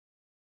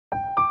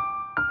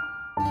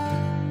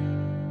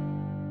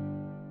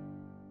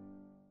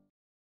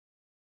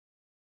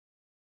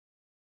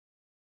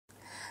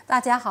大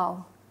家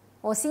好，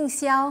我姓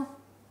肖，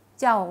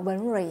叫文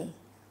蕊，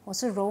我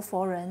是柔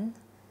佛人。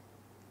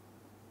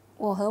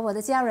我和我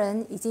的家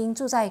人已经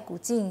住在古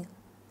晋，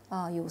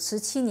有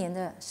17年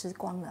的时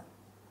光了。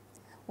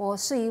我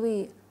是一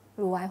位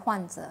乳癌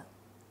患者。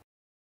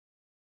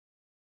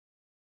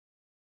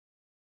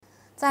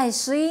在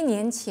11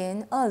年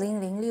前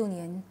，2006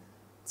年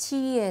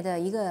7月的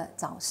一个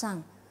早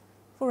上，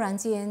忽然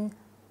间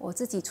我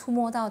自己触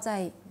摸到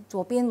在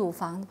左边乳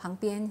房旁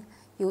边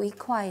有一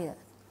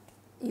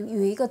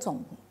个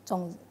肿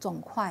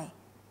块，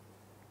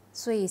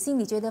所以心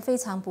里觉得非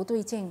常不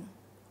对劲，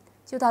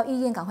就到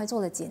医院赶快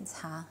做了检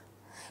查。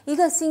1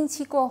个星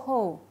期过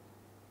后，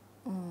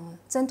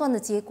诊断的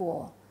结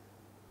果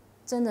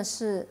真的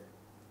是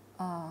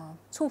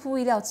出乎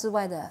意料之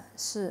外的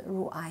是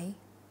乳癌。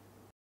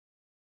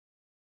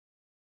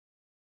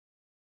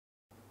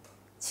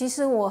其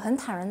实我很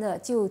坦然的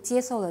就接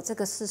受了这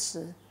个事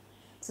实，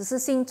只是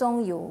心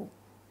中有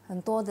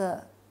很多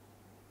的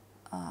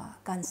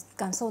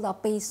感受到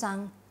悲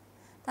伤。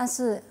但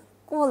是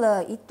过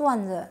了一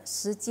段的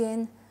时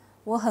间，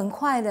我很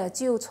快的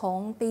就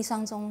从悲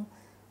伤中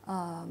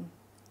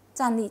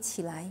站立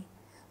起来，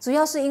主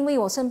要是因为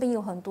我身边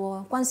有很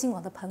多关心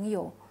我的朋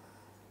友，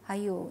还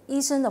有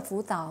医生的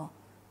辅导，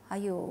还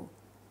有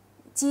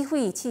机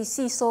会去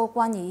吸收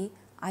关于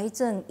癌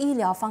症医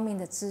疗方面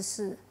的知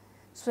识，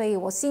所以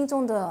我心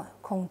中的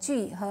恐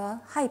惧和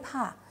害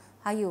怕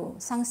还有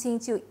伤心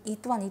就一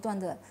段一段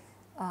的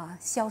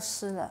消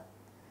失了。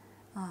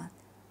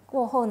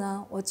过后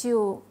呢，我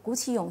就鼓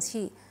起勇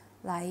气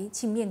来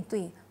去面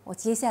对我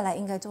接下来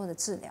应该做的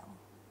治疗。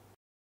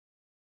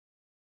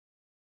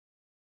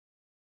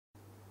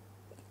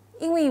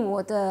因为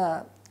我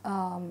的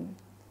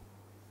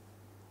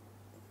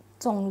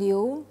肿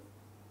瘤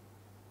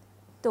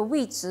的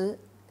位置，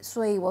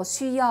所以我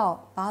需要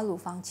把乳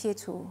房切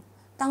除。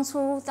当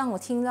初当我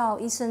听到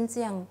医生这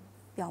样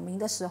表明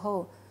的时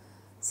候，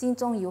心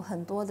中有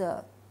很多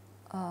的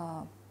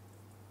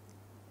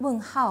问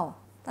号。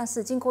但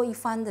是经过一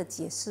番的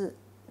解释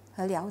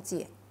和了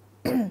解，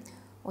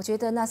我觉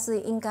得那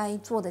是应该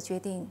做的决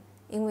定，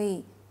因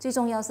为最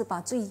重要是把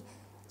最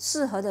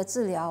适合的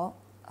治疗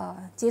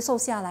接受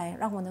下来，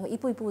让我能够一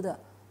步一步的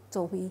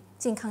走回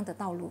健康的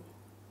道路。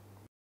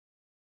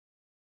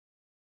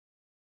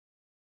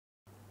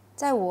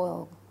在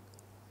我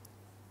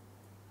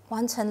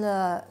完成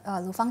了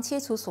乳房切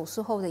除手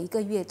术后的1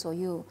个月左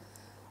右，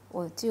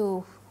我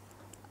就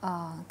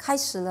开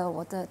始了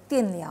我的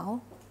电疗。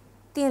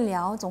电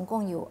疗总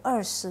共有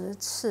20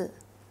次，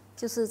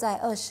就是在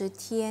20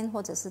天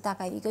或者是大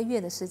概1个月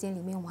的时间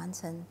里面完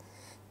成。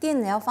电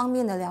疗方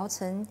面的疗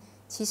程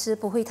其实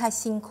不会太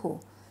辛苦，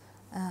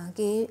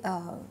给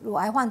乳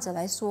癌患者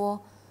来说，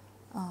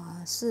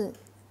是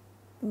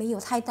没有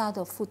太大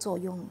的副作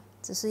用，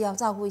只是要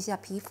照顾一下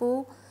皮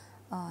肤，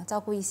照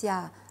顾一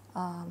下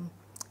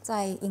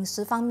在饮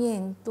食方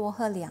面多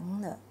喝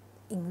凉的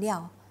饮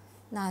料，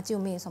那就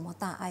没有什么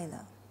大碍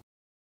了。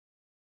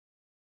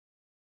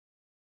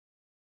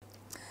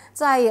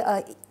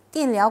在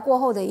电疗过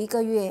后的1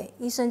个月，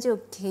医生就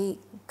可以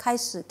开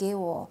始给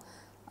我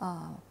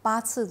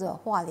8次的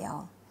化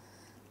疗。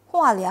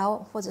化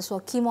疗或者说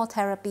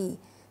chemotherapy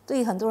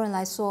对很多人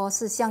来说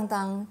是相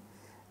当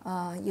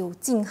有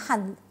震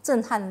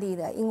撼力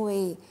的，因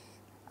为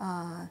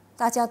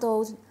大家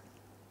都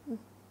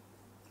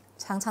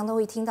常常都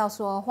会听到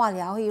说化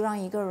疗会让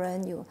一个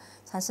人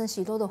产生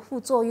许多的副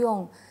作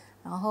用，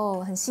然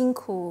后很辛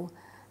苦，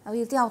然后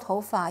又掉头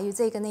发，又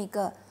这个那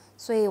个。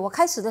所以我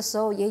开始的时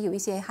候也有一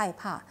些害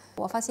怕。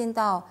我发现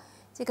到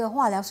这个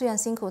化疗虽然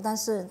辛苦，但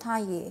是它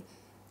也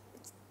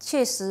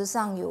确实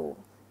上有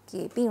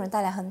给病人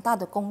带来很大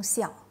的功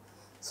效，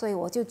所以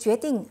我就决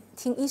定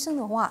听医生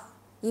的话，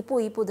一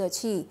步一步的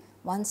去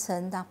完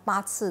成那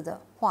8次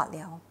的化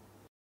疗。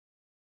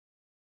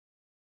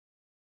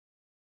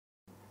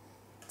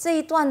这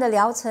一段的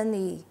疗程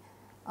里，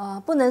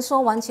不能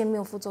说完全没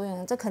有副作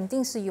用，这肯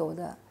定是有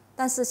的，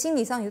但是心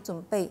理上有准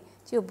备，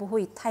就不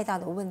会太大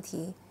的问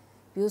题。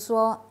比如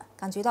说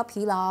感觉到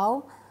疲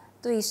劳，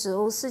对食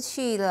物失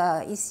去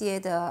了一些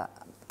的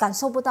感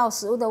受不到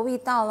食物的味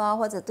道啦，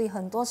或者对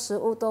很多食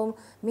物都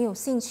没有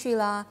兴趣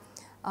啦，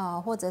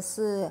或者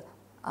是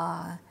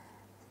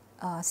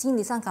心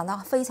理上感到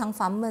非常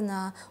烦闷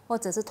啊，或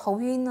者是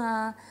头晕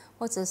啊，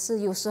或者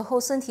是有时候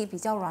身体比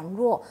较软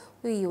弱，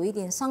会有一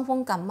点伤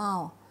风感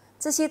冒，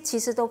这些其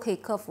实都可以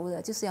克服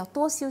的，就是要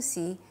多休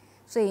息。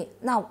所以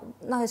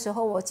那个时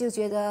候我就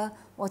觉得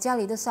我家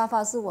里的沙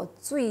发是我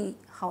最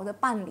好的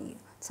伴侣，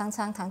常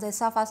常躺在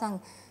沙发上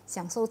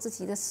享受自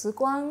己的时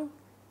光，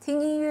听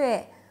音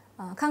乐，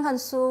看看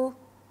书，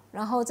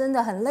然后真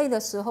的很累的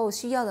时候，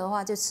需要的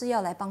话就吃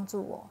药来帮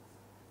助我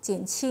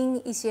减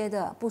轻一些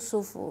的不舒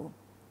服。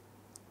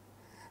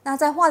那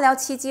在化疗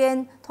期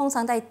间，通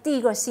常在第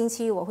1个星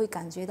期我会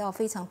感觉到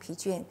非常疲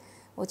倦，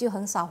我就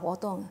很少活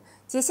动。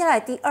接下来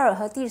第2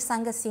和第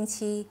3个星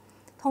期，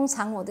通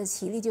常我的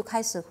体力就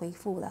开始恢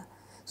复了，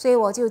所以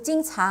我就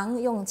经常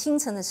用清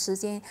晨的时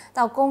间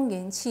到公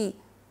园去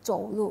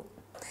走路，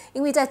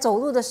因为在走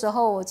路的时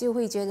候，我就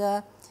会觉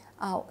得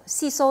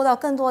吸收到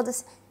更多的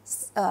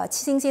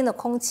新鲜的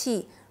空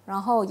气，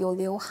然后有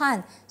流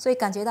汗，所以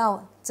感觉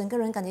到整个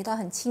人感觉到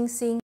很清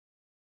新。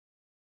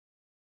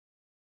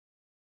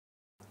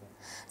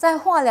在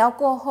化疗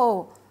过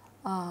后，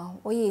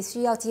我也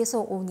需要接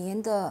受5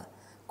年的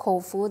口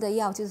服的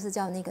药，就是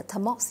叫那个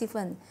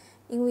tamoxifen，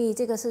 因为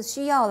这个是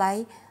需要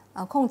来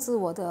控制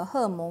我的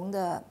荷尔蒙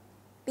的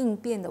病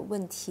变的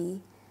问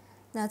题。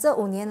那这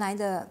5年来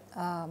的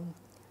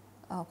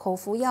口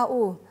服药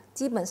物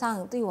基本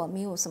上对我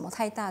没有什么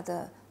太大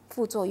的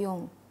副作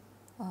用，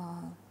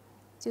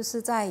就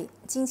是在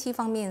经期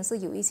方面是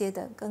有一些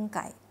的更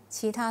改，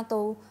其他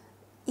都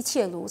一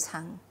切如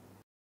常。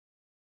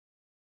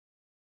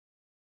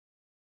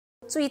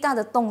最大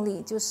的动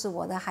力就是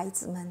我的孩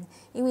子们，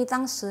因为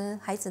当时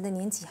孩子的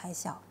年纪还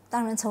小，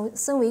当然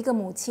身为一个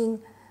母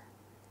亲，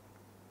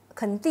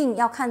肯定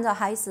要看着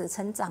孩子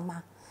成长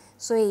嘛，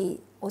所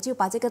以我就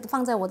把这个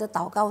放在我的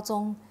祷告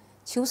中，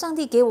求上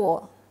帝给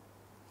我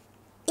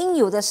应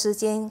有的时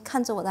间，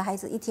看着我的孩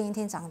子一天一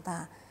天长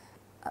大。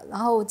然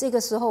后这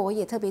个时候我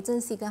也特别珍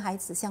惜跟孩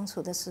子相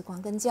处的时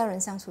光，跟家人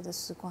相处的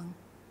时光。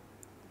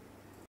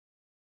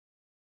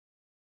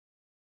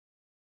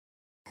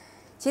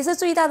其实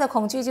最大的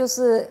恐惧就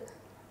是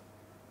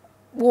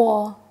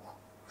我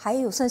还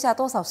有剩下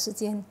多少时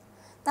间，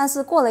但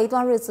是过了一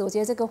段日子，我觉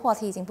得这个话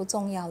题已经不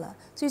重要了。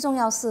最重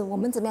要是我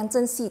们怎么样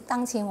珍惜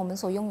当前我们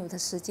所拥有的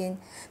时间，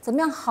怎么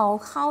样好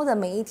好的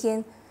每一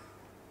天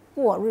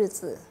过日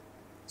子，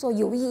做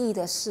有意义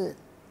的事，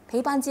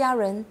陪伴家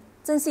人，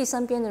珍惜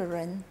身边的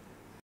人。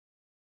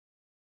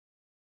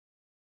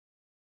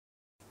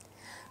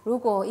如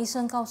果医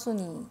生告诉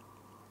你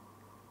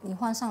你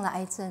患上了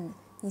癌症，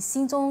你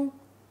心中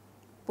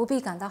不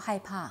必感到害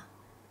怕，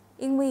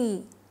因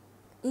为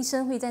医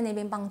生会在那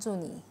边帮助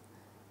你，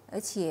而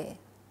且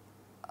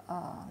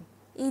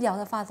医疗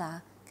的发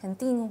达肯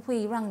定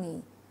会让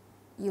你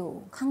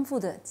有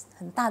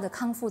很大的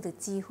康复的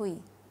机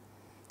会。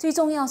最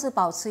重要是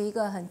保持一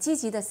个很积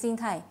极的心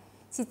态，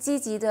去积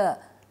极的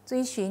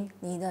追寻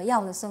你的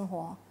要的生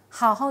活，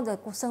好好的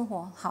生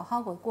活，好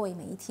好的过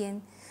每一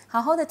天，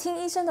好好的听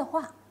医生的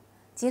话，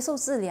接受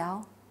治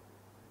疗，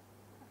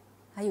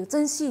还有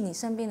珍惜你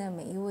身边的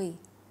每一位。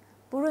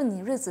不论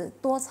你日子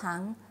多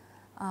长，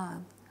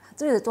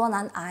日子多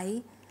难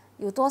挨，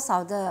有多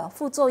少的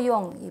副作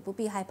用，也不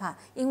必害怕，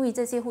因为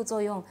这些副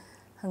作用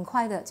很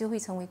快的就会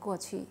成为过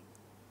去，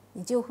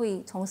你就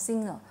会重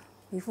新的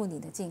恢复你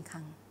的健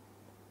康。